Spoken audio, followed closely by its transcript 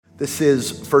This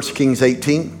is 1 Kings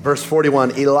 18, verse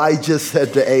 41. Elijah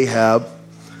said to Ahab,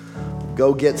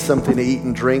 "Go get something to eat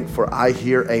and drink, for I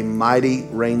hear a mighty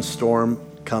rainstorm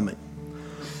coming."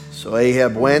 So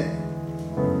Ahab went,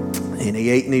 and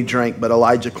he ate and he drank. But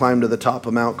Elijah climbed to the top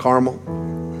of Mount Carmel,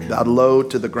 bowed low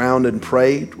to the ground, and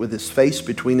prayed with his face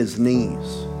between his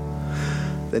knees.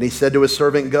 Then he said to his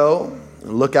servant, "Go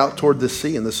and look out toward the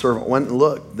sea." And the servant went and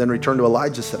looked, then returned to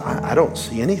Elijah and said, I don't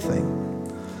see anything.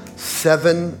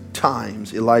 7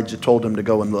 times Elijah told him to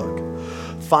go and look.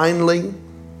 Finally,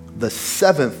 the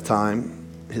 7th time,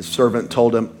 his servant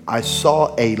told him, "I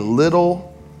saw a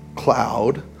little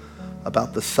cloud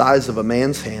about the size of a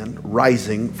man's hand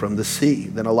rising from the sea."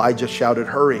 Then Elijah shouted,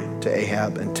 "Hurry to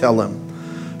Ahab and tell him,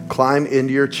 climb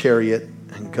into your chariot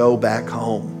and go back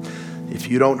home. If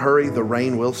you don't hurry, the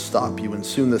rain will stop you." And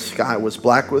soon the sky was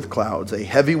black with clouds. A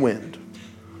heavy wind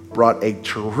brought a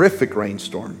terrific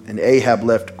rainstorm, and Ahab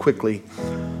left quickly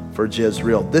for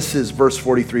Jezreel. This is verse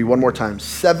 43, one more time.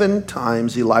 7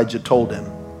 times Elijah told him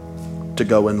to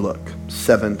go and look.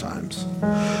 7 times.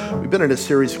 We've been in a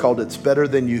series called It's Better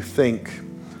Than You Think,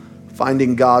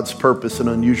 finding God's purpose in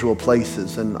unusual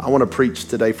places. And I want to preach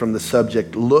today from the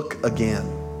subject, look again.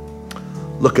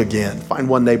 Look again. Find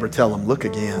one neighbor, tell them, look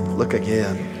again, look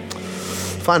again.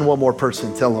 Find one more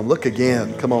person, tell them, look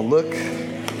again. Come on, look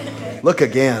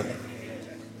again.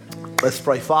 Let's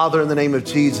pray. Father, in the name of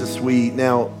Jesus, we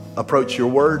now approach your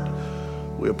word.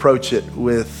 We approach it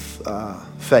with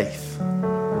faith.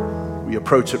 We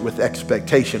approach it with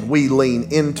expectation. We lean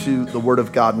into the word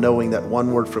of God, knowing that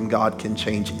one word from God can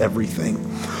change everything.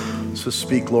 So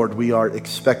speak, Lord. We are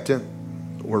expectant,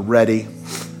 we're ready,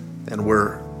 and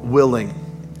we're willing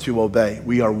to obey.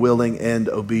 We are willing and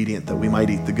obedient that we might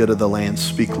eat the good of the land.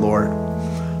 Speak, Lord.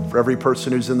 For every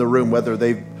person who's in the room, whether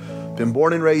they've been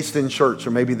born and raised in church,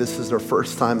 or maybe this is their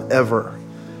first time ever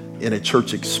in a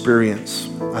church experience,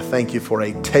 I thank you for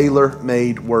a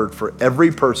tailor-made word for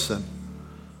every person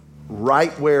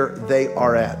right where they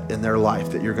are at in their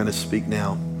life that you're going to speak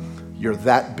now. You're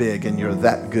that big and you're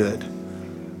that good.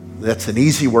 That's an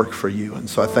easy work for you. And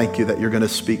so I thank you that you're going to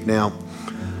speak now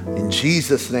in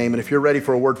Jesus' name. And if you're ready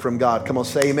for a word from God, come on,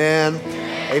 say amen.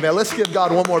 Amen. Let's give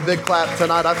God one more big clap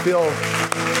tonight. I feel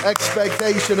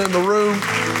expectation in the room.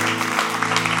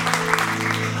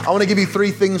 I want to give you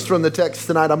 3 things from the text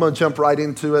tonight. I'm going to jump right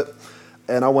into it.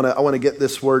 And I want to get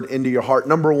this word into your heart.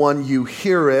 Number 1, you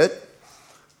hear it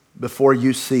before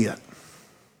you see it.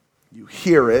 You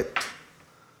hear it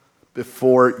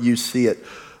before you see it.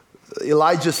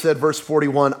 Elijah said, verse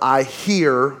 41, "I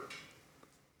hear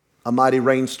a mighty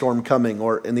rainstorm coming,"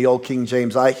 or in the old King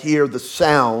James, "I hear the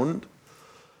sound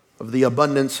of the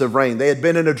abundance of rain." They had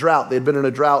been in a drought. They had been in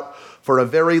a drought for a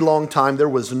very long time. There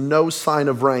was no sign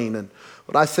of rain. And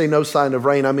when I say no sign of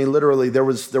rain, I mean literally there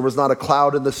was not a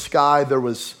cloud in the sky. There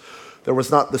was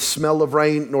not the smell of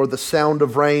rain nor the sound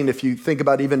of rain. If you think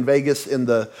about even Vegas in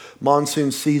the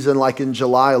monsoon season, like in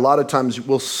July, a lot of times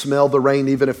we'll smell the rain,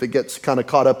 even if it gets kind of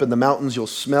caught up in the mountains, you'll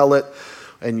smell it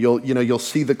and you'll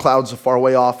see the clouds far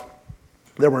away off.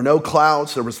 There were no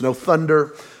clouds, there was no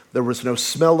thunder, there was no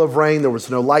smell of rain, there was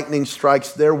no lightning strikes,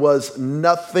 there was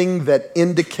nothing that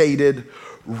indicated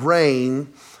rain.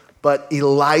 But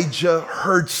Elijah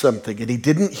heard something, and he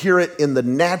didn't hear it in the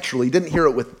natural. He didn't hear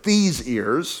it with these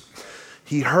ears.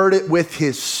 He heard it with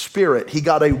his spirit. He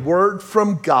got a word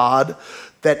from God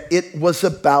that it was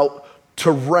about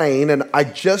to rain. And I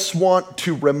just want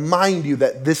to remind you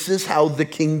that this is how the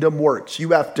kingdom works.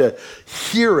 You have to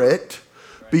hear it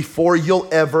before you'll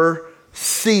ever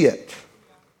see it.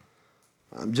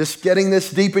 I'm just getting this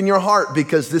deep in your heart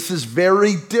because this is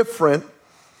very different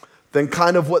than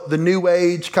kind of what the new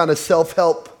age kind of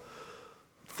self-help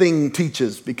thing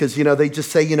teaches. Because, they just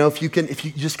say, if you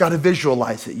just got to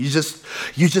visualize it. You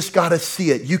just got to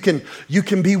see it. You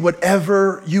can be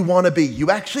whatever you want to be.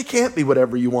 You actually can't be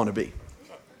whatever you want to be.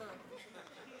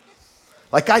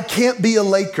 Like, I can't be a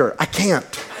Laker. I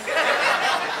can't.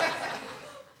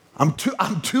 I'm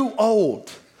too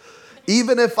old.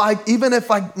 Even if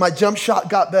my jump shot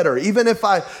got better, even if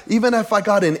I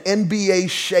got in NBA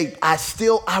shape,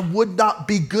 I would not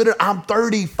be good at. I'm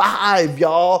 35,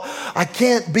 y'all. I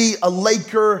can't be a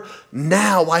Laker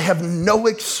now. I have no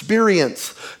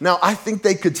experience. Now, I think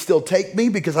they could still take me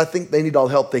because I think they need all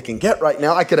the help they can get right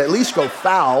now. I could at least go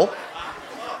foul.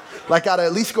 Like, I'd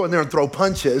at least go in there and throw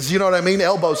punches, you know what I mean?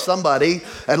 Elbow somebody,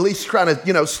 at least trying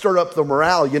to, stir up the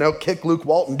morale, kick Luke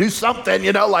Walton, do something,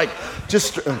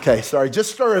 just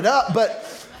stir it up.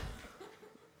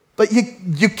 But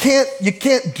you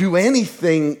can't do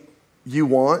anything you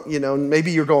want,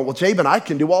 maybe you're going, well, Jabin, I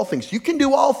can do all things. You can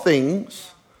do all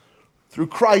things through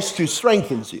Christ who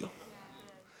strengthens you.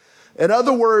 In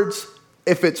other words,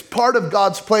 if it's part of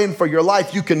God's plan for your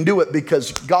life, you can do it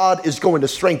because God is going to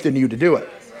strengthen you to do it.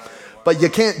 But you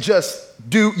can't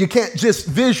just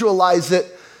visualize it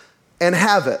and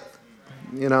have it.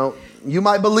 You know, you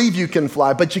might believe you can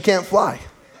fly, but you can't fly.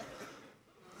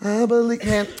 I believe,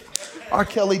 man, R.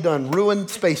 Kelly done ruined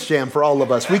Space Jam for all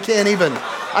of us. I can't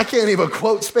even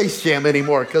quote Space Jam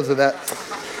anymore because of that.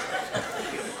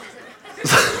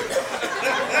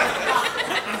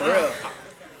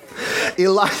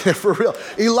 Elijah, for real.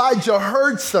 Elijah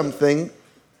heard something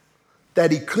that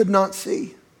he could not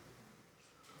see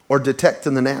or detect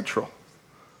in the natural.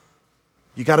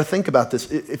 You got to think about this.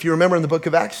 If you remember in the book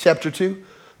of Acts chapter 2,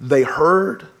 they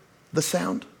heard the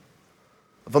sound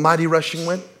of a mighty rushing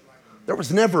wind. There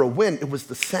was never a wind. It was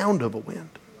the sound of a wind.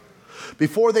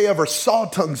 Before they ever saw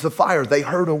tongues of fire, they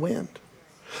heard a wind.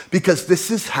 Because this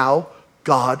is how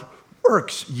God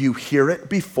works. You hear it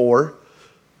before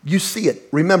you see it.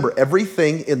 Remember,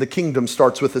 everything in the kingdom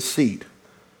starts with a seed.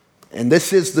 And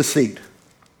this is the seed.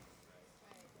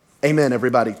 Amen,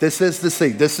 everybody. This is the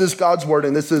seed. This is God's word,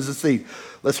 and this is the seed.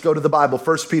 Let's go to the Bible.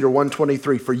 1 Peter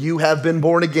 1:23. For you have been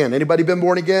born again. Anybody been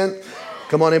born again?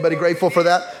 Come on, anybody grateful for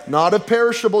that? Not of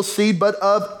perishable seed, but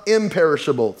of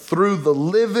imperishable, through the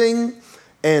living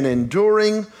and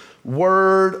enduring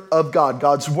word of God.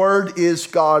 God's word is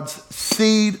God's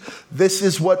seed. This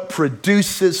is what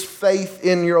produces faith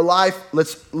in your life.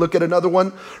 Let's look at another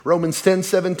one. Romans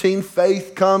 10:17.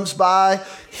 Faith comes by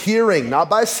hearing, not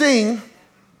by seeing.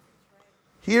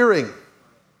 Hearing.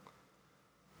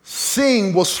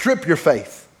 Seeing will strip your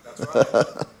faith. That's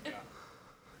right.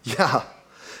 Yeah.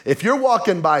 If you're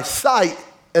walking by sight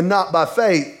and not by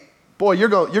faith, boy, you're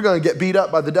going to get beat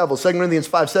up by the devil. 2 Corinthians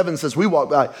 5:7 says we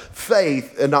walk by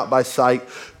faith and not by sight,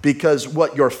 because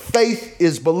what your faith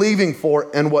is believing for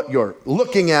and what you're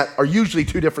looking at are usually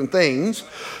two different things.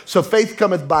 So faith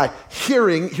cometh by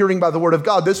hearing by the word of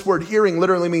God. This word hearing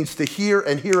literally means to hear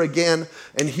and hear again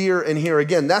and hear and hear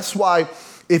again. That's why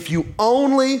if you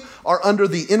only are under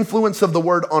the influence of the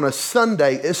word on a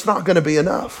Sunday, it's not going to be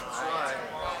enough.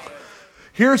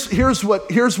 Here's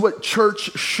what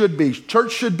church should be.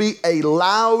 Church should be a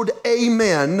loud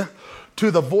amen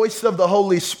to the voice of the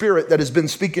Holy Spirit that has been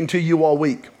speaking to you all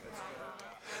week.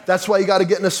 That's why you got to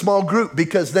get in a small group,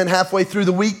 because then halfway through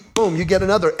the week, boom, you get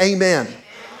another amen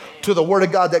to the word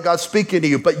of God that God's speaking to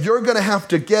you. But you're going to have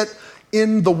to get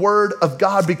in the word of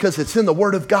God, because it's in the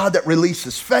word of God that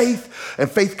releases faith, and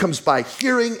faith comes by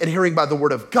hearing, and hearing by the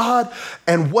word of God.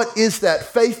 And what is that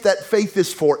faith? That faith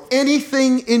is for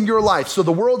anything in your life. So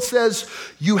the world says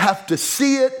you have to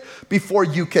see it before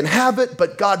you can have it,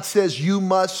 but God says you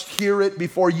must hear it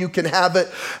before you can have it.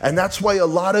 And that's why a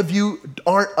lot of you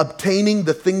aren't obtaining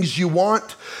the things you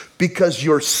want, because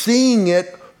you're seeing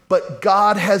it, but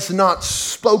God has not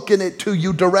spoken it to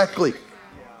you directly.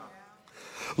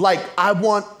 Like,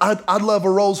 I'd love a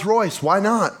Rolls Royce. Why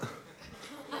not?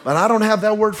 But I don't have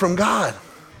that word from God.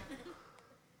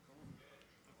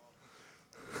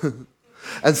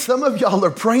 And some of y'all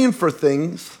are praying for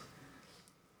things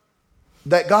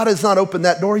that God has not opened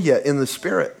that door yet in the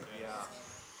spirit.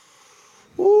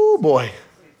 Ooh, boy.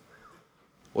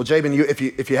 Well, Jabin, if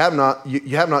you have not,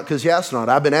 you have not because you asked not.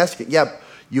 I've been asking. Yeah,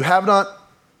 you have not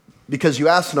because you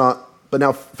asked not, but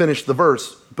now finish the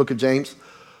verse, book of James.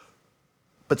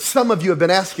 But some of you have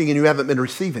been asking and you haven't been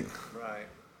receiving. Right.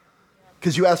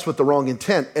 Because you asked with the wrong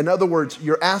intent. In other words,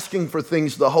 you're asking for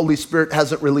things the Holy Spirit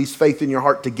hasn't released faith in your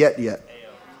heart to get yet.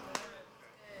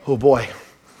 Oh boy.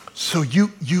 So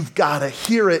you've got to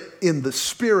hear it in the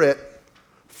spirit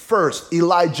first.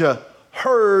 Elijah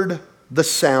heard the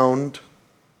sound.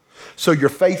 So your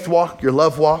faith walk, your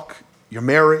love walk, your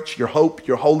marriage, your hope,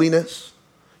 your holiness,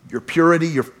 your purity,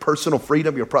 your personal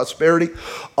freedom, your prosperity,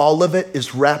 all of it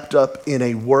is wrapped up in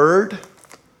a word,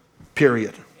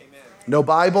 period. Amen. No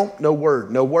Bible, no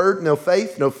word. No word, no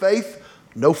faith,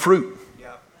 no fruit.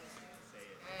 Yep.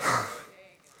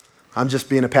 I'm just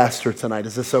being a pastor tonight.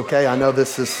 Is this okay? I know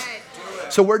this is...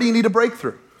 So where do you need a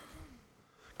breakthrough?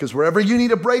 Because wherever you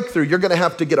need a breakthrough, you're going to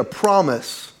have to get a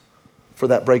promise for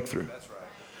that breakthrough. That's right.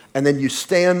 And then you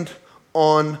stand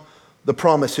on the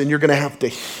promise, and you're going to have to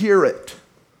hear it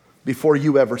before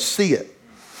you ever see it.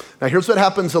 Now, here's what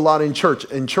happens a lot in church.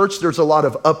 In church, there's a lot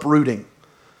of uprooting.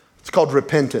 It's called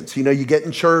repentance. You know, you get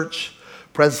in church,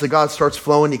 presence of God starts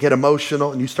flowing, you get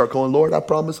emotional, and you start going, Lord, I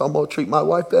promise I'm going to treat my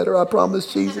wife better. I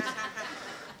promise, Jesus.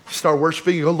 You start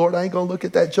worshiping, you go, Lord, I ain't going to look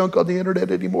at that junk on the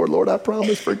internet anymore. Lord, I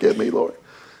promise, forgive me, Lord.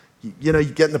 You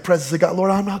get in the presence of God.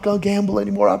 Lord, I'm not going to gamble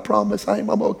anymore. I promise. I'm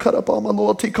going to cut up all my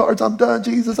loyalty cards. I'm done,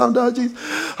 Jesus. I'm done, Jesus.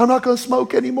 I'm not going to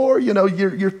smoke anymore.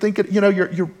 You're thinking,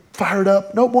 you're fired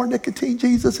up. No more nicotine,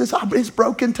 Jesus. It's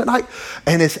broken tonight.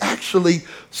 And it's actually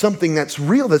something that's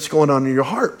real that's going on in your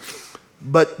heart.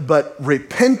 But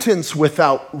repentance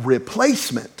without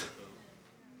replacement.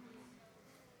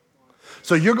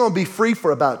 So you're going to be free for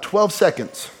about 12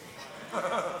 seconds.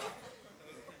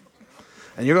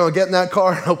 And you're going to get in that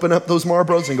car and open up those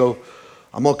Marlboros and go,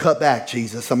 I'm going to cut back,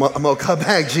 Jesus. I'm going to cut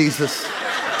back, Jesus.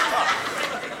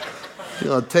 You're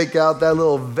going to take out that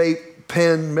little vape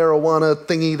pen marijuana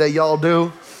thingy that y'all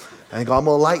do and go, I'm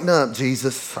going to lighten up,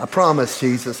 Jesus. I promise,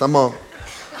 Jesus. I'm going to,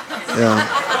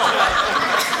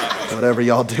 whatever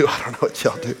y'all do. I don't know what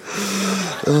y'all do.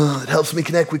 It helps me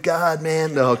connect with God,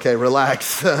 man. No, okay,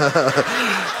 relax.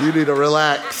 You need to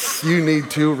relax. You need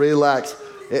to relax.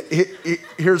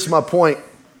 Here's my point.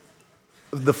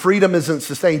 The freedom isn't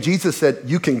sustained. Jesus said,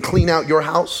 you can clean out your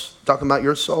house, talking about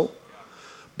your soul.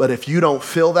 But if you don't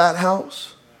fill that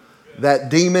house, that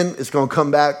demon is going to come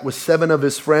back with 7 of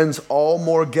his friends, all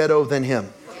more ghetto than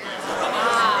him.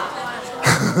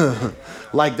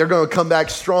 Like they're going to come back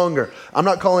stronger. I'm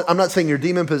not saying you're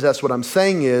demon possessed. What I'm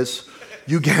saying is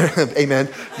you get, amen,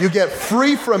 you get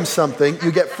free from something.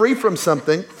 You get free from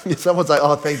something. Someone's like,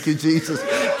 oh, thank you, Jesus.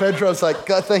 Pedro's like,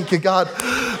 God, thank you, God.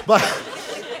 But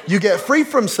you get free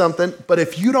from something, but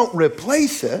if you don't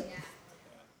replace it,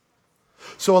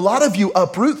 so a lot of you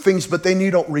uproot things, but then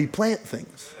you don't replant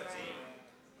things.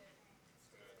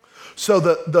 So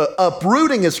the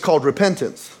uprooting is called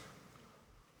repentance,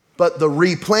 but the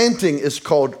replanting is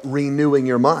called renewing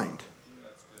your mind.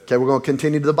 Okay, we're going to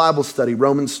continue to the Bible study.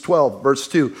 Romans 12, verse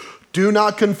 2. Do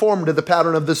not conform to the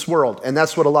pattern of this world. And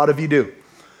that's what a lot of you do.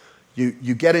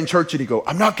 You get in church and you go,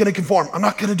 I'm not going to conform. I'm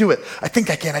not going to do it. I think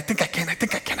I can.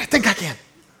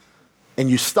 And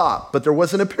you stop. But there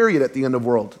wasn't a period at the end of the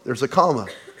world. There's a comma.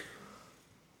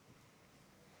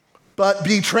 But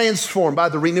be transformed by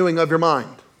the renewing of your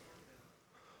mind.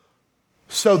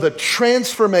 So the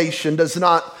transformation does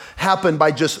not happen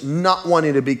by just not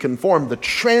wanting to be conformed. The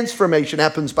transformation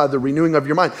happens by the renewing of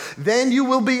your mind. Then you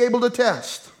will be able to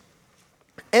test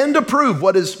and approve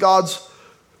what is God's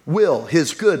will,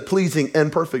 his good, pleasing,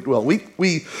 and perfect will.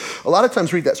 We a lot of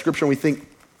times read that scripture and we think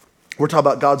we're talking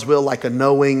about God's will like a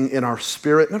knowing in our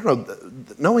spirit. No.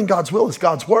 Knowing God's will is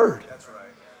God's word. That's right.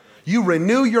 You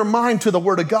renew your mind to the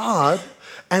word of God,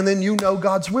 and then you know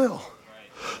God's will.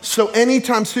 So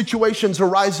anytime situations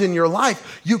arise in your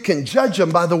life, you can judge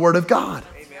them by the word of God.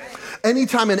 Amen.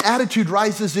 Anytime an attitude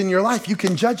rises in your life, you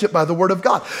can judge it by the word of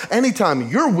God. Anytime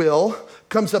your will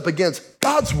comes up against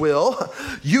God's will,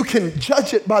 you can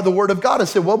judge it by the word of God and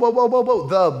say, whoa.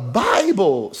 The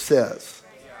Bible says.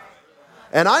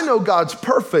 And I know God's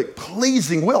perfect,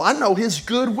 pleasing will. I know his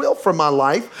good will for my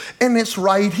life, and it's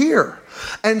right here.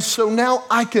 And so now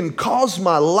I can cause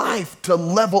my life to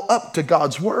level up to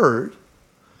God's word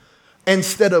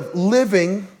instead of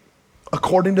living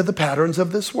according to the patterns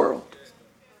of this world.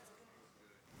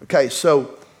 Okay,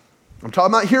 so I'm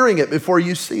talking about hearing it before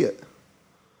you see it.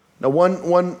 Now,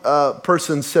 one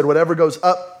person said, whatever goes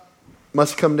up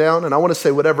must come down. And I want to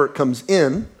say whatever comes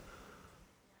in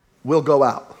will go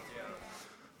out.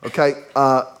 Okay,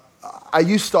 I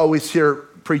used to always hear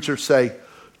preachers say,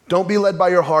 don't be led by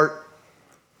your heart,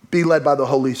 be led by the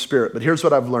Holy Spirit. But here's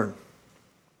what I've learned.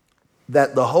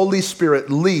 That the Holy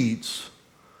Spirit leads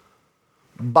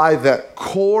by that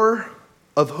core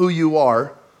of who you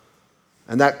are.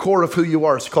 And that core of who you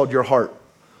are is called your heart.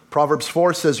 Proverbs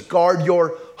 4 says, guard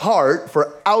your heart,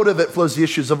 for out of it flows the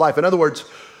issues of life. In other words,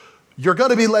 you're going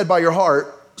to be led by your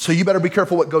heart, so you better be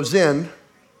careful what goes in,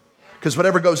 because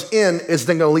whatever goes in is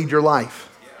then going to lead your life.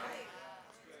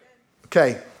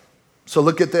 Okay, so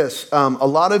look at this. A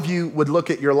lot of you would look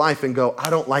at your life and go, I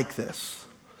don't like this.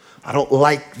 I don't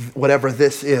like whatever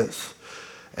this is.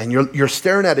 And you're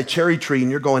staring at a cherry tree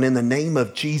and you're going, in the name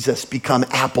of Jesus, become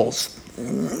apples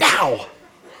now.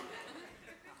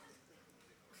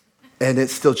 And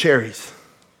it's still cherries.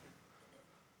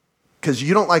 Because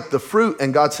you don't like the fruit,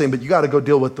 and God's saying, but you got to go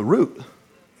deal with the root.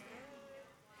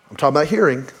 I'm talking about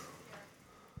hearing.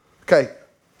 Okay,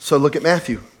 so look at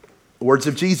Matthew. The words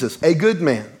of Jesus. A good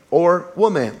man or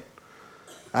woman,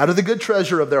 out of the good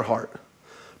treasure of their heart,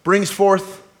 brings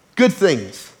forth good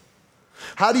things.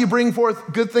 How do you bring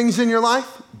forth good things in your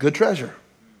life? Good treasure.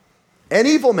 An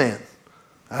evil man,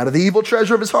 out of the evil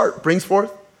treasure of his heart, brings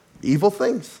forth evil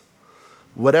things.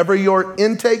 Whatever you're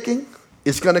intaking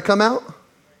is going to come out.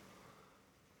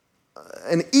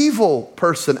 An evil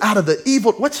person out of the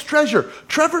evil, what's treasure?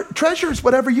 Treasure is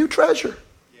whatever you treasure.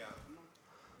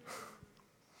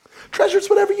 treasures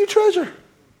whatever you treasure.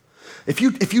 If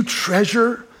you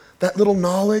treasure that little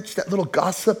knowledge, that little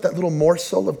gossip, that little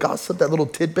morsel of gossip, that little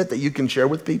tidbit that you can share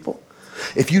with people,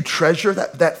 if you treasure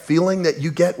that feeling that you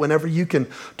get whenever you can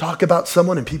talk about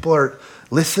someone and people are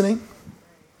listening,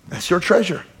 that's your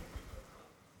treasure.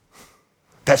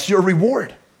 That's your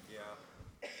reward.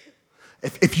 Yeah.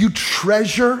 If you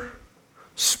treasure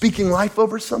speaking life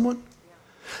over someone,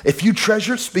 if you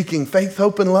treasure speaking faith,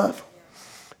 hope, and love,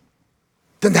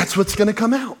 then that's what's going to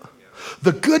come out.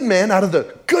 The good man, out of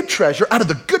the good treasure, out of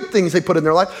the good things they put in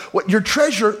their life, what your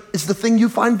treasure is the thing you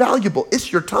find valuable.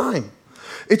 It's your time.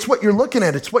 It's what you're looking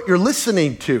at. It's what you're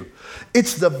listening to.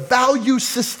 It's the value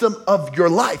system of your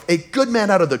life. A good man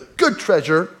out of the good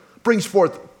treasure brings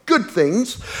forth good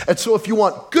things. And so if you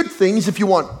want good things, if you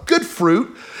want good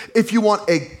fruit, if you want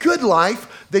a good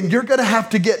life, then you're going to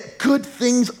have to get good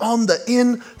things on the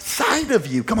inside of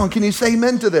you. Come on, can you say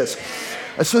amen to this?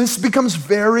 And so this becomes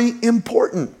very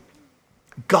important.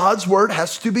 God's word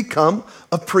has to become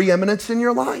a preeminence in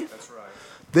your life. That's right.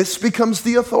 This becomes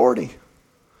the authority.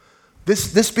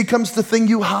 This becomes the thing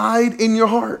you hide in your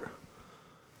heart.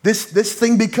 This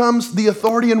thing becomes the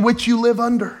authority in which you live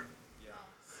under. Yeah.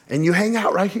 And you hang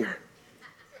out right here.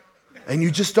 And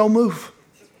you just don't move.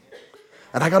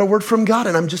 And I got a word from God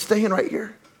and I'm just staying right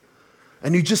here.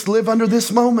 And you just live under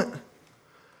this moment.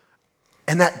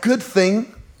 And that good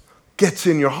thing gets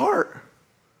in your heart.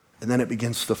 And then it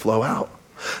begins to flow out.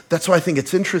 That's why I think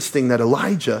it's interesting that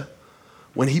Elijah,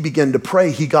 when he began to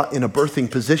pray, he got in a birthing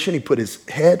position. He put his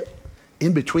head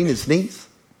in between his knees.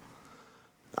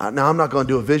 Now, I'm not going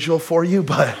to do a visual for you,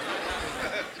 but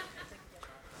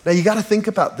now you got to think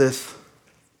about this.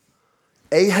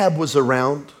 Ahab was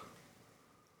around.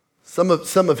 Some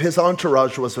of his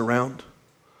entourage was around.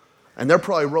 And they're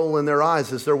probably rolling their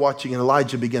eyes as they're watching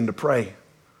Elijah begin to pray.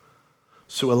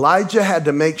 So Elijah had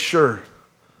to make sure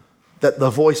that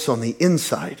the voice on the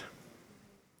inside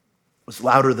was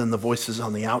louder than the voices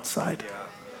on the outside.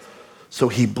 So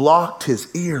he blocked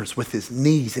his ears with his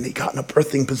knees and he got in a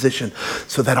birthing position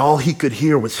so that all he could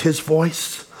hear was his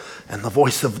voice and the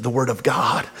voice of the word of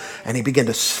God. And he began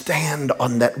to stand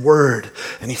on that word.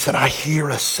 And he said, I hear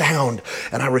a sound.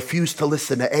 And I refuse to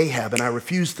listen to Ahab. And I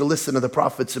refuse to listen to the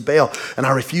prophets of Baal. And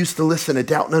I refuse to listen to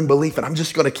doubt and unbelief. And I'm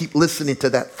just going to keep listening to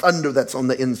that thunder that's on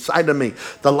the inside of me.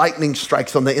 The lightning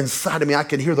strikes on the inside of me. I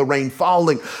can hear the rain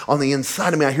falling on the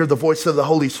inside of me. I hear the voice of the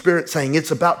Holy Spirit saying,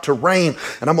 it's about to rain.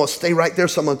 And I'm going to stay right there.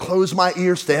 So I'm going to close my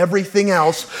ears to everything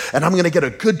else. And I'm going to get a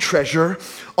good treasure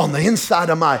on the inside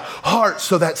of my heart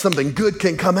so that something good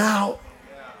can come out.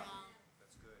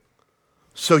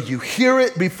 So you hear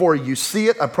it before you see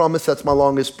it. I promise that's my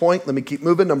longest point. Let me keep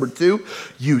moving. Number 2,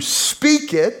 you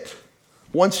speak it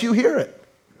once you hear it.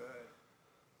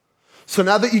 So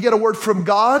now that you get a word from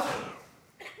God,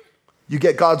 you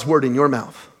get God's word in your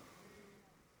mouth.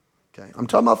 Okay, I'm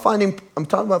talking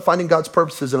about finding God's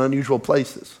purposes in unusual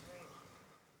places.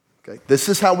 Okay, this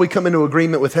is how we come into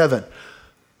agreement with heaven.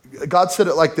 God said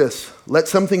it like this: let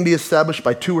something be established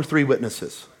by 2 or 3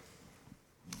 witnesses.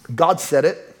 God said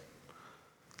it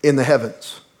in the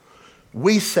heavens.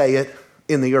 We say it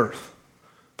in the earth.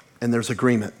 And there's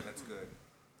agreement. That's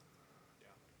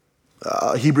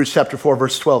good. Hebrews chapter 4,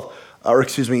 verse 12.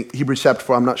 Hebrews chapter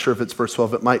 4, I'm not sure if it's verse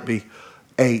 12. It might be.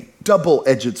 A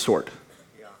double-edged sword.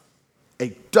 Yeah.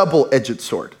 A double-edged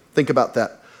sword. Think about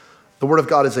that. The word of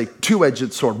God is a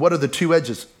 2-edged sword. What are the 2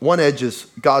 edges? One edge is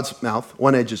God's mouth.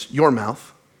 One edge is your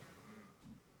mouth.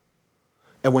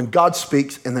 And when God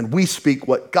speaks and then we speak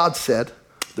what God said,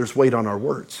 there's weight on our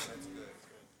words.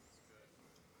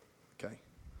 Okay.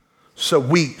 So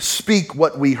we speak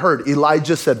what we heard.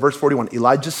 Elijah said, verse 41,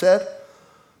 Elijah said,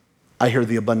 I hear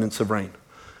the abundance of rain.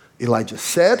 Elijah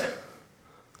said,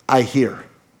 I hear.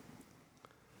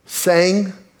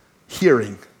 Saying,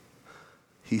 hearing.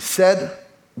 He said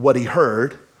what he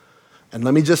heard, and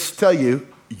let me just tell you,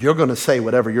 you're going to say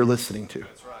whatever you're listening to.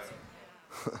 That's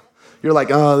right. You're like,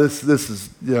 oh, this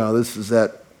is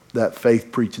that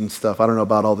faith preaching stuff. I don't know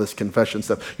about all this confession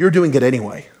stuff. You're doing it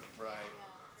anyway.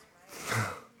 Right.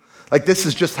 Like this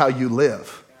is just how you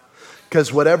live,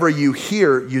 because whatever you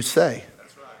hear, you say.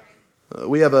 That's right.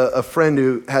 We have a friend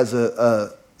who has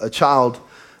a child,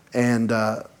 and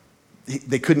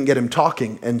they couldn't get him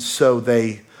talking, and so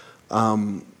they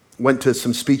went to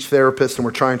some speech therapists and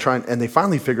were trying, and they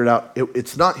finally figured out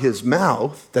it's not his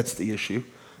mouth that's the issue,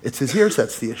 it's his ears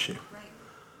that's the issue. Right.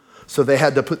 So they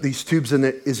had to put these tubes in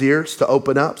his ears to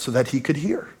open up so that he could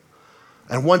hear.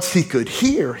 And once he could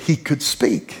hear, he could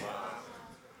speak.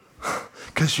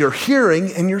 Because your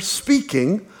hearing and your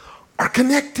speaking are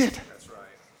connected. That's right.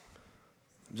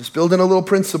 I'm just building a little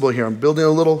principle here. I'm building a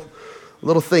little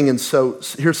little thing. And so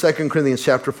here's 2 Corinthians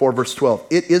chapter 4, verse 12.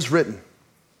 It is written.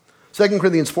 2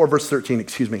 Corinthians 4, verse 13,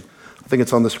 excuse me. I think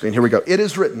it's on the screen. Here we go. It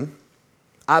is written,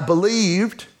 I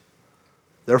believed,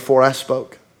 therefore I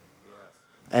spoke.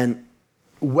 And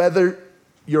whether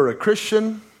you're a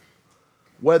Christian,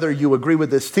 whether you agree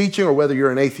with this teaching, or whether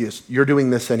you're an atheist, you're doing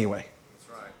this anyway.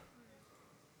 That's right.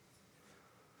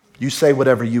 You say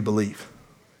whatever you believe.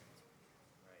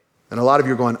 And a lot of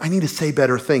you are going, I need to say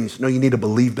better things. No, you need to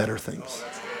believe better things.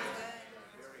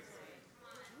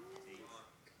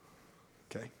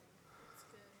 Okay.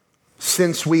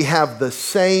 Since we have the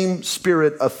same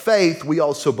spirit of faith, we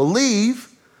also believe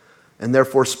and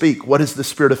therefore speak. What is the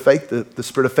spirit of faith? The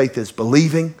spirit of faith is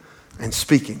believing and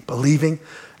speaking. Believing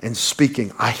and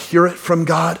speaking. I hear it from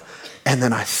God and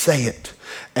then I say it.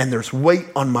 And there's weight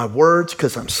on my words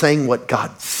because I'm saying what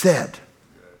God said.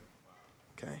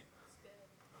 Okay.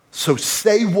 So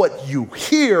say what you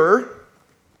hear,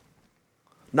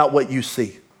 not what you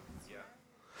see.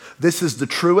 This is the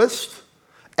truest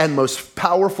and most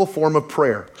powerful form of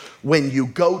prayer, when you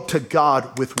go to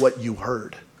God with what you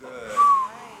heard.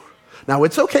 Now,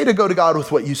 it's okay to go to God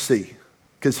with what you see,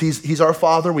 because he's our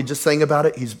Father. We just sang about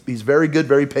it. He's very good,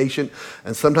 very patient,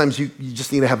 and sometimes you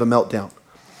just need to have a meltdown.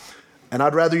 And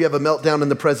I'd rather you have a meltdown in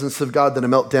the presence of God than a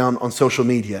meltdown on social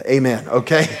media. Amen,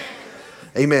 okay?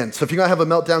 Amen. So if you're going to have a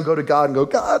meltdown, go to God and go,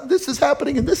 God, this is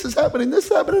happening, and this is happening, this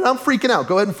is happening, and I'm freaking out.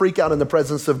 Go ahead and freak out in the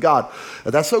presence of God.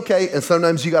 That's okay, and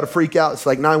sometimes you got to freak out. It's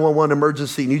like 911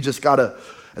 emergency, and you just got to,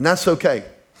 and that's okay.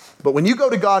 But when you go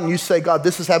to God and you say, God,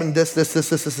 this is happening, this,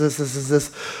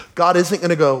 God isn't going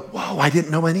to go, whoa, I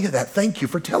didn't know any of that. Thank you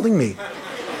for telling me.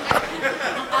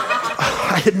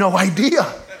 I had no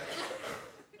idea.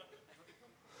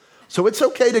 So it's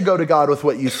okay to go to God with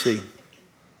what you see.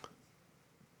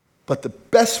 But the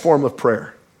best form of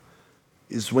prayer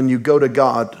is when you go to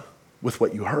God with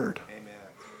what you heard. Amen.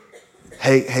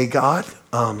 Hey, God,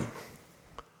 I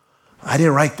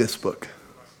didn't write this book.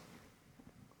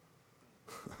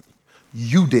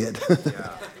 You did.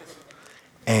 Yeah.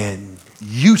 And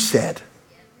you said.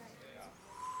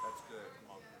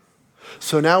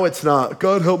 So now it's not,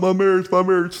 God, help my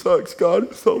marriage sucks. God,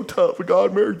 it's so tough.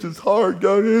 God, marriage is hard.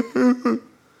 God. You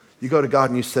go to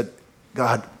God and you said,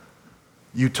 God,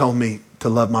 you told me to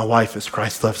love my wife as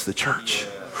Christ loves the church.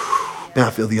 Yeah. Now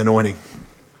I feel the anointing.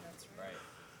 That's right.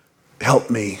 Help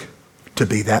me to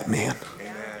be that man.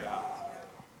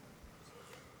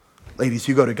 Ladies,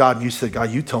 you go to God and you say, God,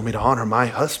 you told me to honor my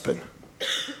husband.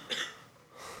 I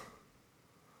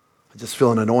just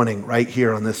feel an anointing right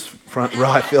here on this front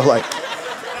row. I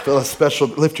feel a special,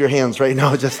 lift your hands right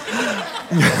now.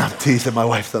 I'm teasing, my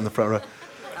wife's on the front row.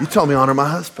 You told me to honor my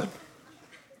husband.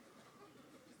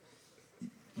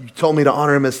 You told me to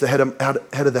honor him as the head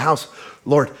of the house.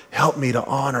 Lord, help me to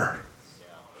honor.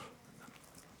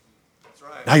 That's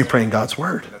right. Now you're praying God's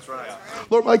word. That's right.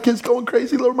 Lord, my kid's going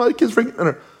crazy. Lord, my kid's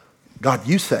ringing. God,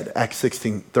 you said, Acts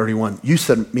 16:31, you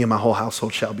said, me and my whole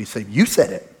household shall be saved. You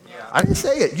said it. Yeah. I didn't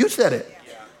say it. You said it.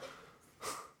 Yeah.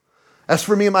 As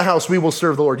for me and my house, we will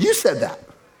serve the Lord. You said that.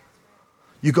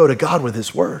 You go to God with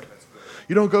his word.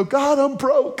 You don't go, God, I'm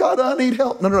broke. God, I need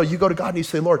help. No. You go to God and you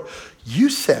say, Lord, you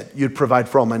said you'd provide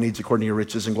for all my needs according to your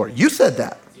riches and glory. You said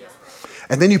that. Yeah.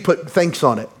 And then you put thanks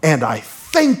on it. And I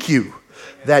thank you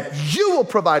that you will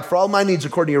provide for all my needs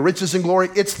according to your riches and glory.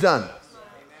 It's done.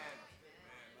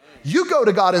 You go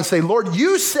to God and say, Lord,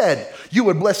 you said you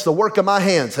would bless the work of my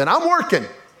hands, and I'm working.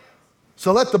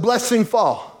 So let the blessing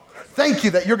fall. Thank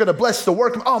you that you're going to bless the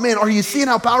work. Oh man, are you seeing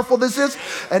how powerful this is?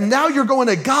 And now you're going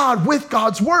to God with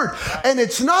God's word. And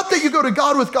it's not that you go to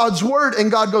God with God's word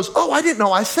and God goes, oh, I didn't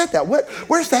know I said that.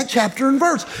 Where's that chapter and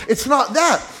verse? It's not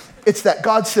that. It's that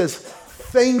God says,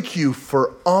 thank you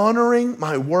for honoring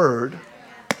my word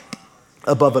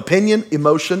above opinion,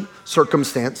 emotion,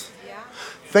 circumstance.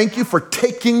 Thank you for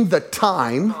taking the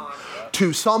time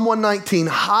to, Psalm 119,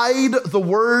 hide the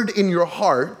word in your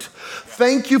heart.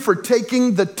 Thank you for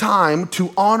taking the time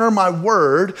to honor my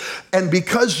word. And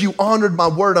because you honored my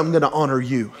word, I'm going to honor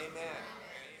you. Amen.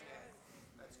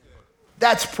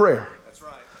 That's prayer. That's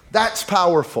right. That's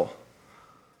powerful.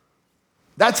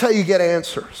 That's how you get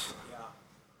answers.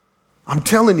 I'm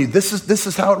telling you, this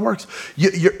is how it works.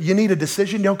 You need a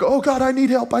decision. You don't go, oh, God, I need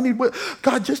help.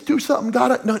 God, just do something.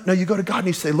 God, no, you go to God and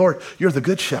you say, Lord, you're the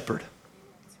good shepherd.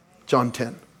 John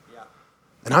 10. Yeah.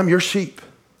 And I'm your sheep.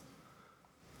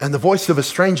 And the voice of a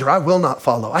stranger I will not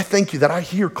follow. I thank you that I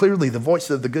hear clearly the voice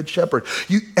of the good shepherd.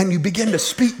 And you begin to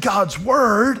speak God's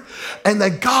word, and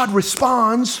then God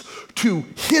responds to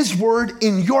his word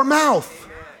in your mouth.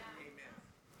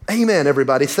 Amen,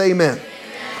 everybody. Say amen.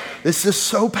 This is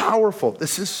so powerful.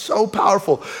 This is so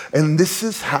powerful. And this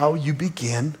is how you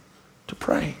begin to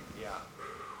pray.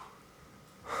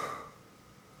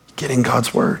 Get in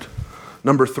God's word.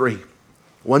 Number 3,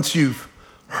 once you've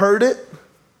heard it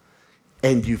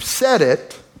and you've said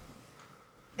it,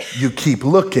 you keep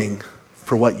looking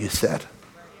for what you said.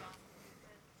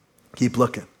 Keep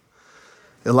looking.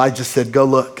 Elijah said, go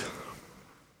look.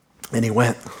 And he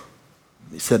went.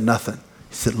 He said nothing.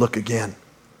 He said, look again.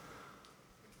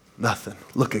 Nothing.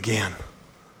 Look again.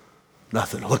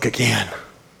 Nothing. Look again.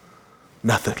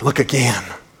 Nothing. Look again.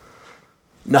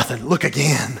 Nothing. Look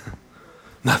again.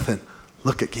 Nothing.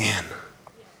 Look again.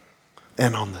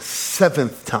 And on the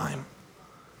 7th time,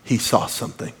 he saw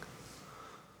something.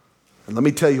 And let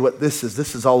me tell you what this is.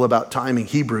 This is all about timing.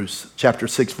 Hebrews chapter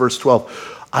 6, verse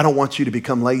 12. I don't want you to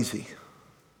become lazy,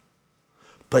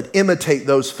 but imitate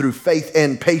those through faith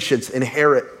and patience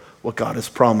inherit what God has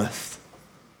promised.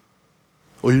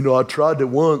 Well, I tried it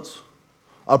once.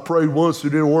 I prayed once,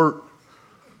 it didn't work.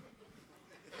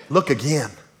 Look again.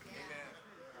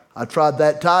 I tried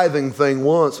that tithing thing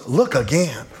once. Look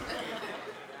again.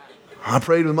 I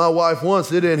prayed with my wife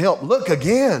once, it didn't help. Look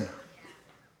again.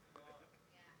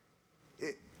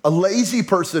 A lazy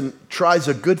person tries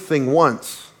a good thing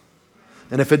once,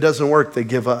 and if it doesn't work, they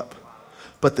give up.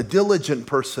 But the diligent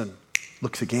person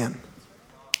looks again.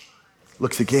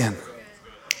 Looks again.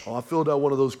 Oh, I filled out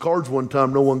one of those cards one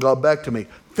time, no one got back to me.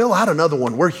 Fill out another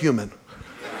one, we're human.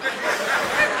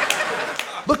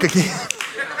 Look again.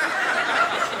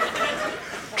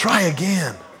 Try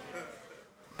again.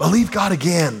 Believe God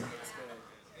again.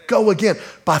 Go again.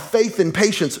 By faith and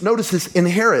patience. Notice this,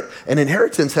 inherit. And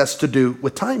inheritance has to do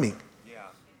with timing.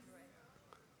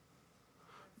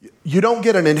 You don't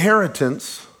get an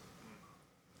inheritance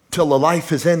till a life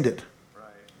has ended.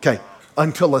 Okay.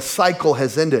 Until a cycle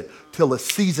has ended. Till a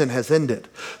season has ended.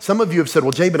 Some of you have said,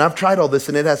 well, Jabin, I've tried all this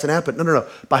and it hasn't happened. No.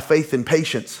 By faith and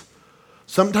patience.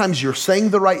 Sometimes you're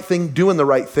saying the right thing, doing the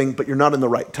right thing, but you're not in the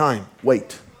right time.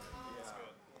 Wait.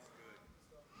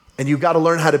 And you've got to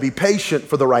learn how to be patient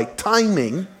for the right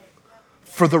timing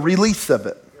for the release of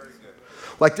it.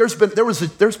 Like there's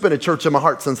been a church in my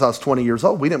heart since I was 20 years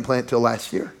old. We didn't plant till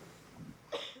last year.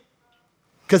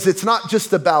 Because it's not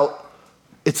just about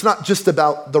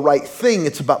the right thing,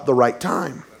 it's about the right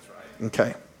time.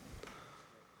 Okay.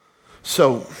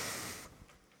 So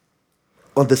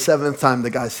on the 7th time, the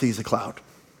guy sees a cloud.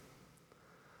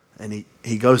 And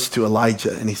he goes to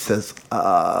Elijah and he says,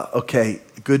 okay,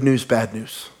 good news, bad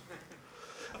news.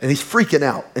 And he's freaking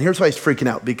out. And here's why he's freaking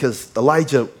out. Because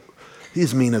Elijah,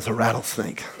 he's mean as a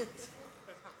rattlesnake.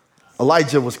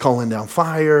 Elijah was calling down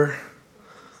fire.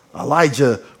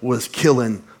 Elijah was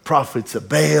killing prophets of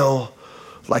Baal.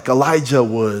 Like Elijah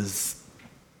was,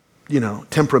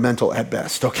 temperamental at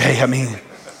best. Okay,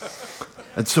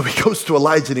 and so he goes to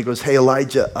Elijah and he goes, hey,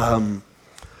 Elijah,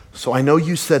 so I know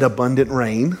you said abundant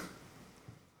rain.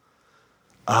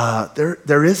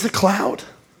 There is a cloud.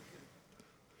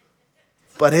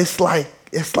 But it's like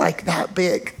that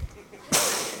big.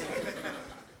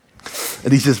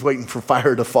 And he's just waiting for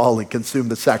fire to fall and consume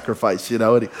the sacrifice,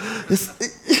 And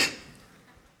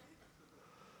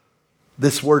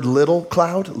this word little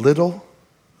cloud,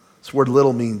 this word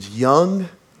little means young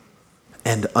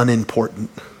and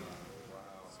unimportant.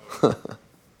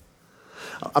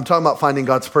 I'm talking about finding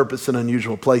God's purpose in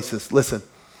unusual places. Listen,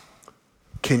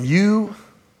 can you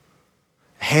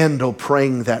handle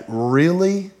praying that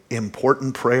really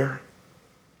important prayer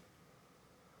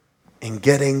and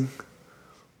getting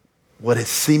what is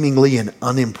seemingly an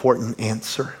unimportant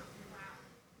answer?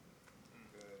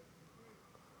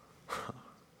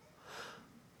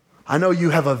 I know you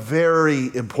have a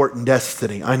very important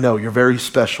destiny. I know you're very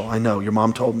special. I know your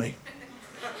mom told me.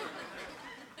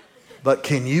 But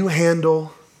can you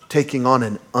handle taking on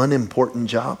an unimportant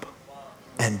job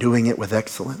and doing it with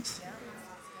excellence?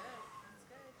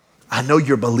 I know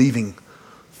you're believing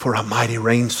for a mighty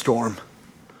rainstorm,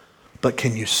 but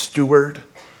can you steward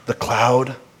the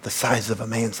cloud the size of a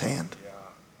man's hand?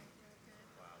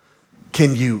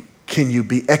 Can you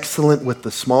be excellent with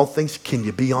the small things? Can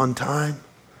you be on time?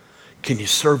 Can you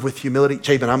serve with humility?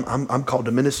 Jabin, I'm called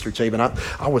to minister, Jabin.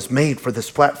 I was made for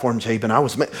this platform, Jabin.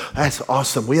 That's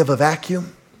awesome. We have a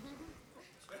vacuum.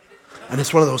 And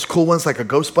it's one of those cool ones, like a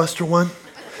Ghostbuster one.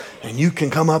 And you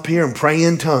can come up here and pray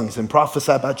in tongues and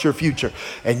prophesy about your future.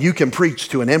 And you can preach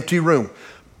to an empty room.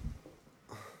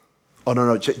 Oh,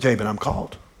 no, Jabin, I'm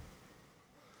called.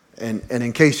 And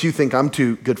in case you think I'm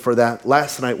too good for that,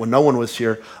 last night when no one was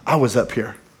here, I was up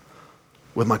here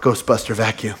with my Ghostbuster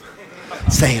vacuum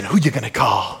saying, who you going to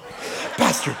call?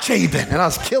 Pastor Jabin. And I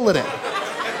was killing it.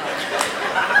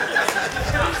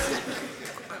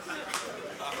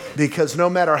 Because no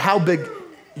matter how big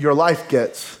your life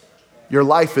gets, your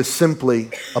life is simply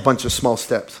a bunch of small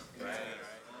steps.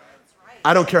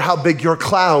 I don't care how big your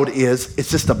cloud is,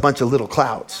 it's just a bunch of little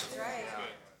clouds.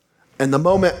 And the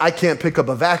moment I can't pick up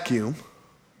a vacuum,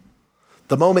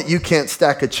 the moment you can't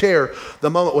stack a chair,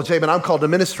 the moment, well, Jabin, I'm called to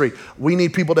ministry. We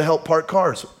need people to help park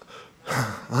cars.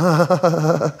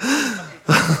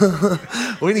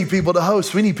 We need people to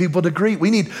host. We need people to greet.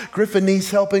 We need Griffin needs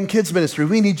help in kids ministry.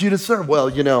 We need you to serve. Well,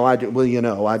 I don't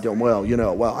know. I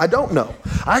don't know.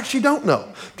 I actually don't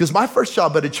know. Because my first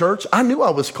job at a church, I knew I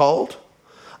was called.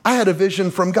 I had a vision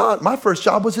from God. My first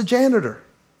job was a janitor.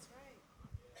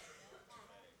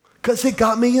 Because it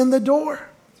got me in the door.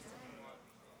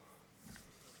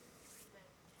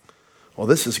 Well,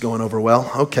 this is going over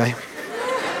well. Okay.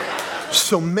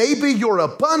 So maybe your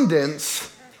abundance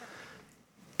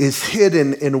is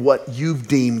hidden in what you've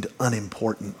deemed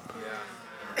unimportant.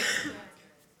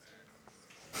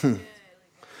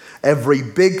 Every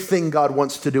big thing God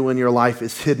wants to do in your life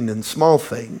is hidden in small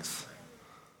things.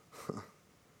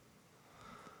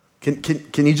 Can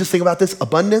you just think about this?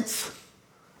 Abundance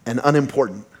and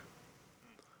unimportant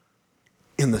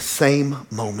in the same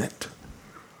moment.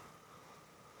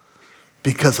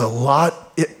 Because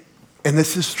and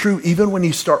this is true even when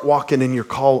you start walking in your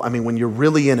call, when you're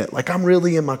really in it. Like I'm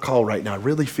really in my call right now. I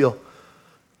really feel,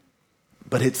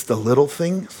 but it's the little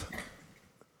things.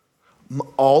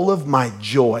 All of my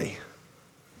joy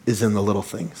is in the little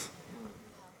things.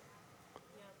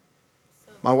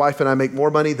 My wife and I make more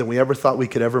money than we ever thought we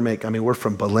could ever make. We're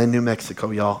from Belen, New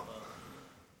Mexico, y'all.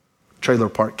 Trailer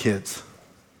park kids.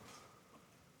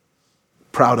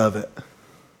 Proud of it.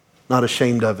 Not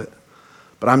ashamed of it.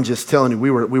 But I'm just telling you, we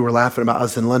were laughing about, I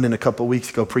was in London a couple weeks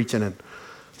ago preaching and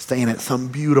staying at some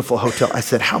beautiful hotel. I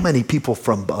said, how many people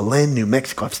from Belen, New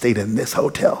Mexico have stayed in this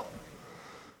hotel?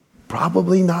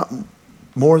 Probably not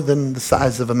more than the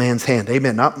size of a man's hand.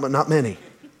 Amen. Not many.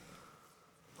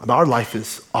 Our life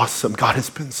is awesome. God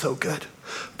has been so good.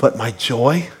 But my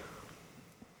joy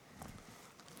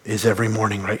is every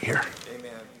morning right here.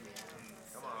 Amen.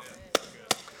 Come on.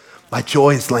 My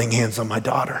joy is laying hands on my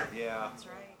daughter. Yeah.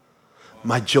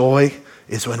 My joy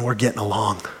is when we're getting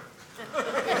along.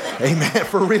 Amen,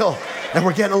 for real. And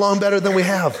we're getting along better than we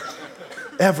have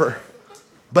ever.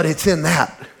 But it's in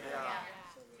that.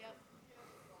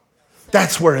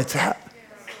 That's where it's at.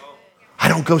 I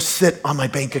don't go sit on my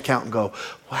bank account and go,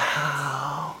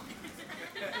 wow.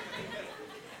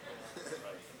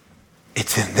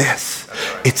 It's in this.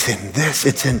 It's in this.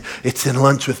 It's in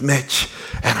lunch with Mitch.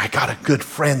 And I got a good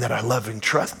friend that I love and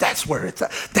trust. That's where it's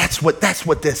at. That's what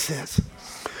this is.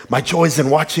 My joy is in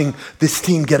watching this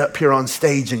team get up here on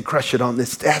stage and crush it on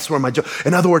this. That's where my joy.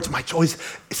 In other words, my joy is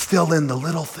still in the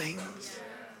little things.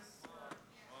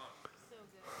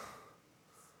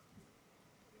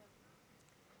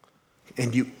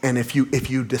 And if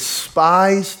you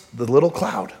despise the little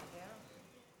cloud,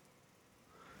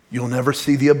 you'll never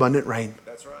see the abundant rain.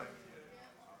 That's right.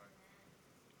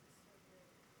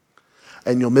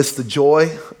 And you'll miss the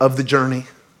joy of the journey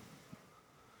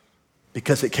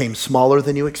because it came smaller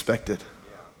than you expected.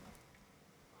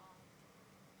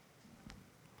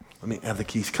 Let me have the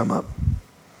keys come up.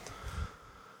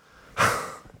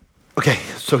 Okay,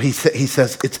 so he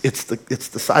says it's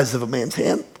the size of a man's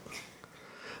hand.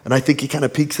 And I think he kind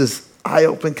of peeks his eye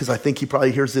open because I think he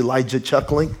probably hears Elijah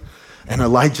chuckling. And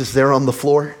Elijah's there on the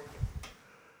floor.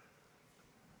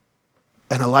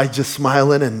 And Elijah's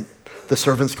smiling and the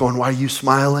servant's going, why are you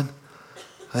smiling?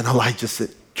 And Elijah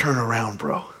said, turn around,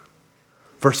 bro.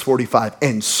 Verse 45,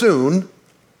 and soon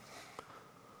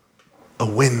a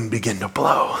wind began to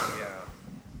blow.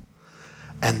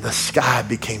 And the sky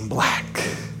became black.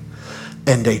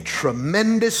 And a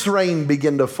tremendous rain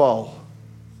began to fall.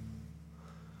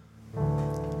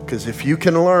 Because if you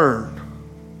can learn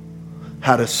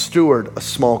how to steward a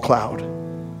small cloud,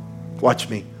 watch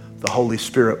me, the Holy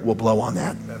Spirit will blow on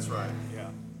that. That's right. Yeah.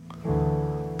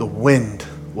 The wind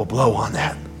will blow on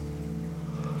that.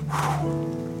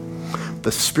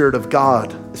 The Spirit of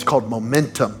God is called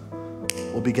momentum.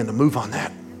 Will begin to move on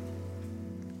that.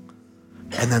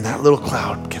 And then that little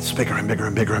cloud gets bigger and bigger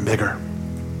and bigger and bigger.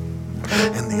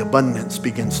 And the abundance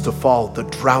begins to fall. The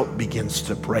drought begins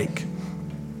to break.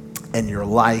 And your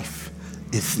life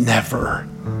is never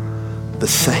the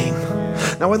same.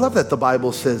 Now, I love that the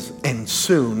Bible says, and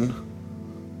soon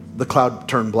the cloud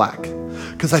turned black.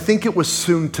 Because I think it was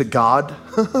soon to God.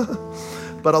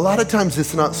 But a lot of times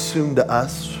it's not soon to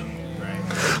us.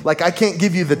 Like I can't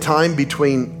give you the time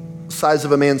between size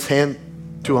of a man's hand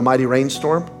to a mighty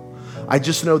rainstorm. I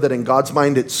just know that in God's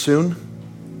mind it's soon.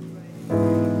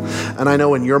 And I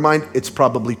know in your mind it's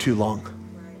probably too long.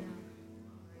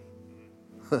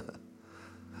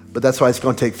 But that's why it's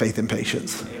going to take faith and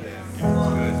patience.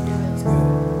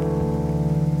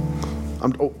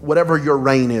 Whatever your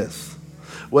rain is,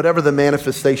 whatever the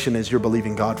manifestation is you're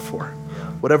believing God for,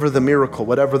 whatever the miracle,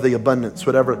 whatever the abundance,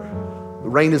 whatever,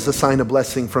 rain is a sign of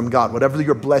blessing from God. Whatever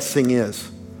your blessing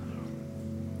is,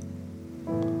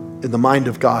 in the mind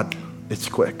of God, it's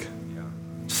quick.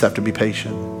 Just have to be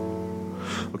patient.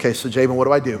 Okay, so Jabin, what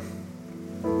do I do?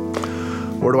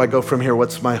 Where do I go from here?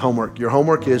 What's my homework? Your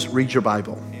homework is read your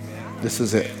Bible. This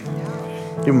is it.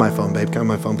 Give me my phone, babe. Come on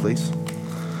my phone, please.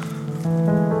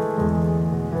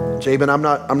 Jabin, I'm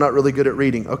not really good at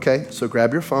reading. Okay, so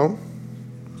grab your phone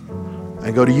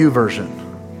and go to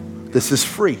YouVersion. This is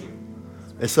free.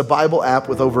 It's a Bible app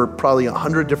with over probably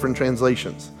 100 different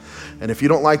translations. And if you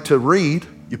don't like to read,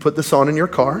 you put this on in your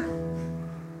car.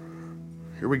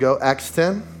 Here we go, Acts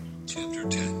 10. Chapter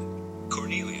 10.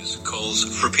 Cornelius calls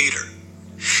for Peter.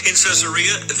 In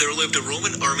Caesarea, there lived a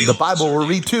Roman army. The Bible will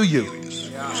read to you. He was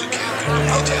a captain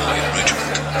of the Italian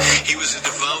regiment. He was a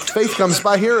devout. Faith comes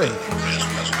by hearing.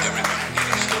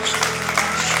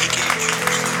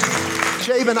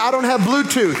 Jabin, I don't have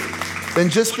Bluetooth. Then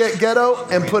just get Ghetto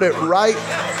and put it right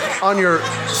on your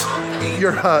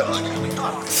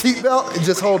seatbelt and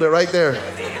just hold it right there.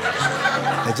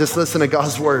 And just listen to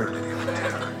God's word.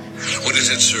 What is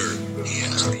it, sir? He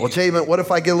asked. Well, Jabin, what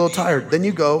if I get a little tired? Then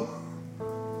you go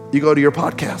to your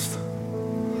podcast.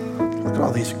 Look at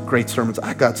all these great sermons.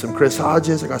 I got some Chris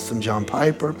Hodges. I got some John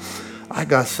Piper. I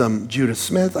got some Judah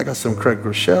Smith. I got some Craig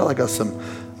Rochelle. I got some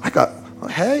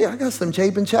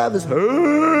Jabin Chavez.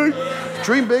 Hey,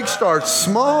 dream big, start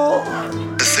small.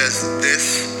 It says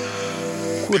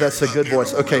this. Ooh, that's a good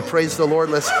voice. Okay, praise the Lord.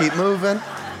 Let's keep moving.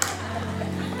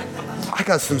 I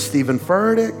got some Stephen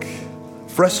Furtick,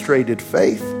 Frustrated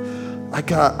Faith.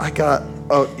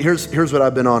 Here's what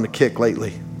I've been on a kick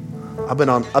lately. I've been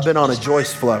on a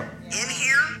Joyce flow. In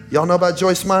here, Y'all know about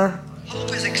Joyce Meyer?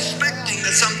 hope is expecting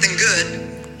that something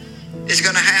good is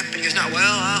going to happen. He's not,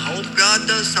 well, I hope God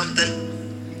does something.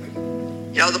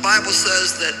 You know, the Bible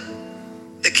says that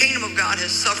the kingdom of God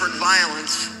has suffered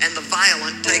violence, and the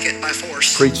violent take it by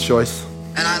force. Preach, Joyce.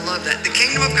 And I love that. The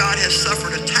kingdom of God has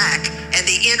suffered attack, and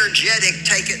the energetic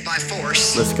take it by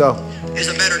force. Let's go. Is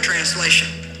a better translation.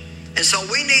 And so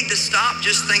we need to stop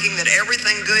just thinking that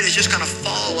everything good is just going to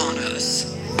fall on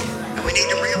us. And we need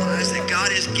to realize that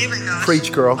God is giving us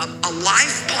Preach, girl. a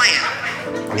life plan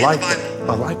in the Bible.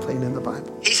 A life plan in the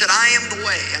Bible. He said, I am the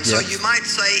way. And so Yes. you might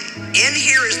say, in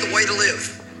here is the way to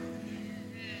live.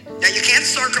 Now you can't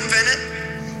circumvent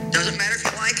it. Doesn't matter if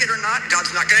you like it or not.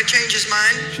 God's not going to change his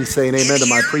mind. She's saying amen to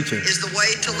my In here preaching. is the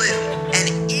way to live.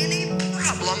 And any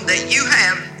problem that you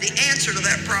have, the answer to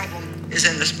that problem is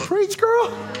in this book. Preach,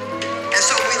 girl. And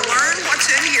so we learn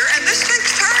what's in here, and this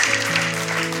takes time.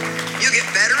 You get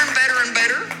better and better and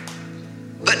better,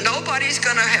 but nobody's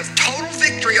going to have total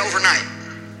victory overnight.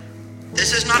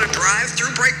 This is not a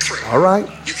drive-through breakthrough. All right.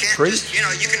 You can't Preach. just,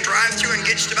 you can drive through and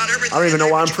get just about everything. I don't even know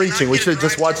why I'm but you cannot preaching. We get should have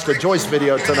just watched the drive-through Joyce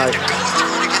video breakthrough. You're tonight. gonna have to go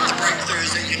through to get the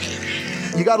breakthroughs that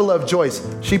you need. You got to love Joyce.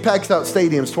 She packs out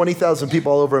stadiums, 20,000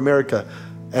 people all over America,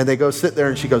 and they go sit there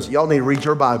and she goes, y'all need to read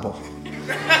your Bible.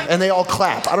 And they all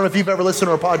clap. I don't know if you've ever listened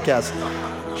to her podcast.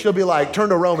 She'll be like, turn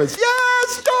to Romans,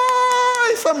 yes,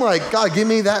 Joyce! I'm like, God, give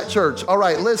me that church. All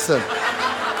right, listen.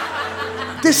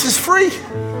 This is free.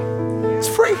 It's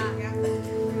free.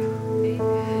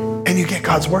 And you get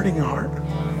God's word in your heart.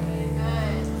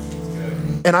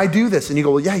 And I do this. And you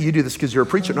go, well, yeah, you do this because you're a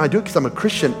preacher. No, I do it because I'm a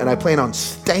Christian and I plan on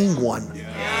staying one.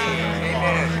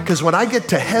 Because when I get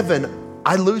to heaven,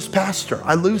 I lose pastor.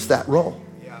 I lose that role.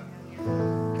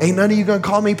 Ain't none of you going to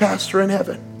call me pastor in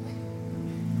heaven.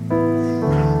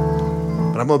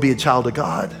 But I'm going to be a child of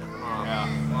God.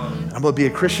 I'm going to be a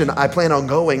Christian. I plan on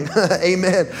going.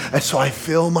 Amen. And so I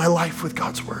fill my life with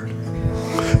God's word.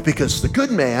 Because the good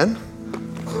man,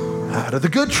 out of the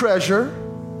good treasure,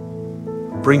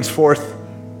 brings forth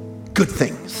good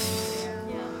things.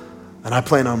 And I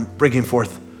plan on bringing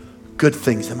forth good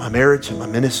things in my marriage, in my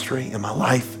ministry, in my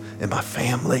life, in my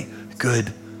family.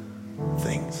 Good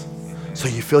things. So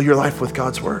you fill your life with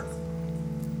God's word.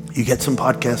 You get some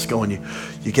podcasts going.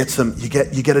 You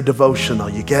get a devotional.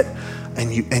 You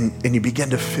begin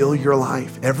to fill your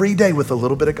life every day with a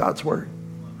little bit of God's word.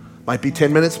 Might be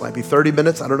 10 minutes, might be 30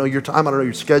 minutes. I don't know your time. I don't know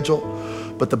your schedule.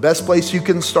 But the best place you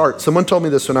can start. Someone told me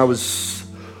this when I was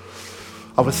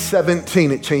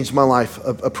 17. It changed my life.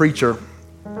 A preacher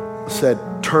said,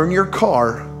 turn your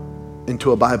car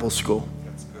into a Bible school.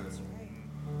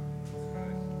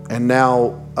 And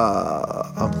now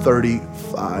I'm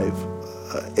 35,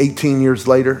 18 years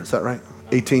later, is that right?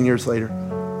 18 years later,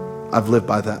 I've lived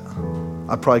by that.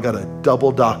 I probably got a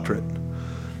double doctorate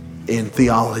in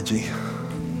theology.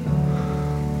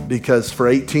 Because for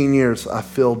 18 years, I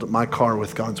filled my car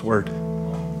with God's word.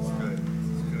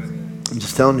 I'm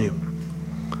just telling you.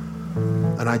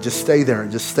 And I just stay there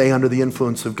and just stay under the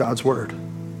influence of God's word.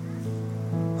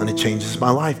 And it changes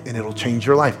my life, and it'll change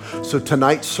your life. So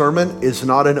tonight's sermon is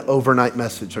not an overnight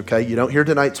message, okay? You don't hear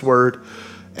tonight's word,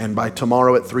 and by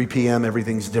tomorrow at 3 p.m.,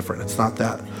 everything's different. It's not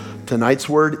that. Tonight's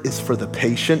word is for the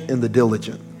patient and the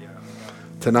diligent.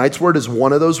 Tonight's word is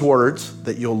one of those words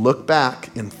that you'll look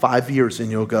back in 5 years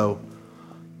and you'll go,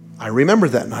 I remember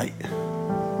that night.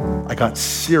 I got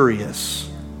serious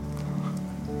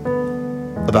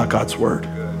about God's word.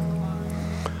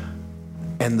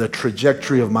 And the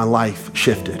trajectory of my life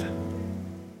shifted.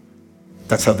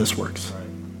 That's how this works.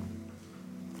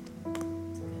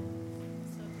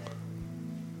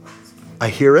 I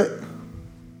hear it,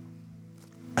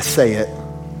 I say it,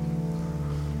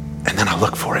 and then I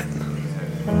look for it.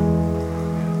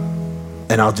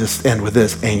 And I'll just end with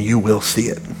this, and you will see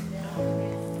it.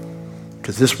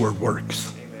 Because this word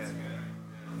works.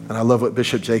 And I love what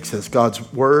Bishop Jake says, God's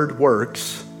word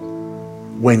works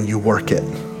when you work it.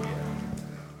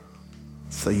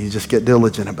 So you just get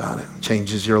diligent about it. It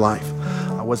changes your life.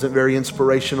 I wasn't very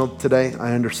inspirational today.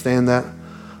 I understand that.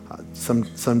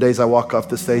 Some days I walk off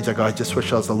the stage, I go, I just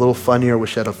wish I was a little funnier.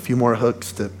 Wish I had a few more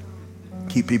hooks to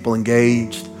keep people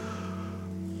engaged.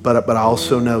 But I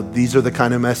also know these are the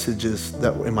kind of messages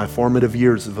that in my formative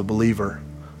years of a believer,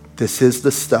 this is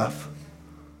the stuff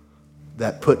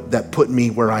that put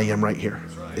me where I am right here.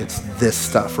 It's this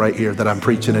stuff right here that I'm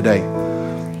preaching today.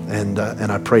 And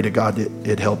I pray to God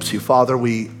it helps you. Father,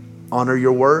 we honor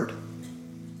your word.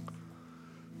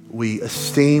 We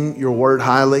esteem your word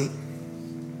highly.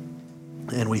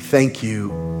 And we thank you.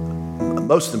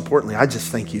 Most importantly, I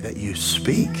just thank you that you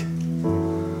speak,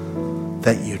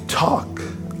 that you talk,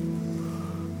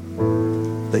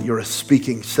 that you're a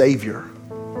speaking Savior.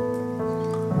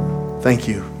 Thank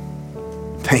you.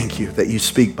 Thank you that you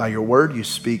speak by your word. You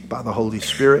speak by the Holy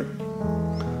Spirit,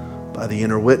 by the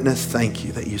inner witness. Thank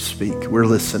you that you speak. We're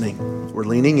listening. We're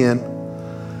leaning in.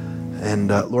 And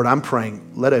Lord, I'm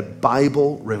praying, let a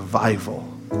Bible revival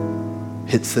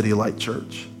hit City Light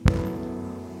Church,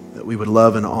 that we would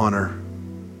love and honor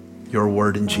your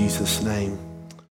word in Jesus' name.